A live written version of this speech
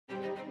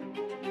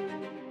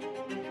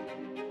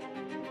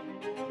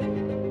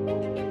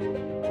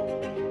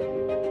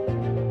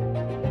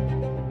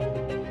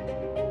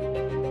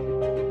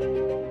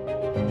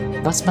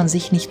was man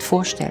sich nicht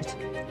vorstellt,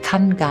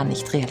 kann gar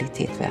nicht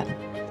Realität werden.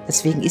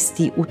 Deswegen ist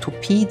die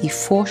Utopie die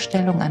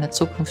Vorstellung einer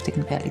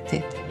zukünftigen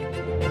Realität.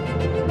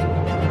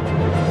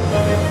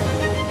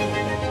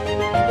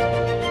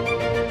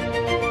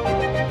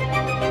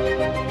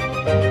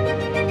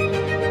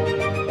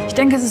 Ich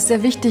denke, es ist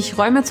sehr wichtig,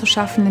 Räume zu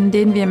schaffen, in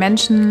denen wir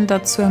Menschen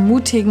dazu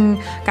ermutigen,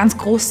 ganz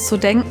groß zu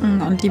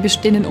denken und die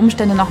bestehenden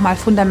Umstände nochmal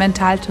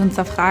fundamental zu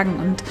hinterfragen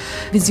und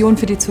Visionen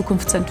für die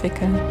Zukunft zu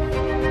entwickeln.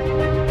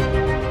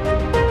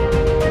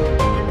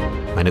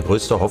 Meine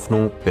größte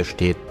Hoffnung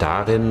besteht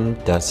darin,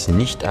 dass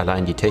nicht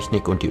allein die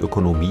Technik und die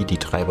Ökonomie die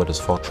Treiber des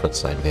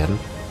Fortschritts sein werden,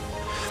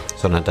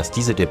 sondern dass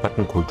diese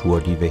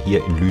Debattenkultur, die wir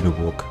hier in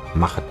Lüneburg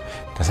machen,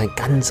 dass ein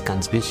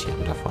ganz bisschen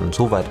davon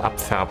so weit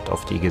abfärbt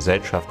auf die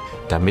Gesellschaft,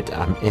 damit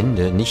am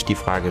Ende nicht die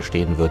Frage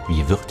stehen wird,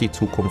 wie wird die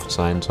Zukunft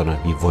sein, sondern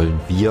wie wollen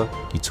wir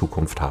die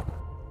Zukunft haben.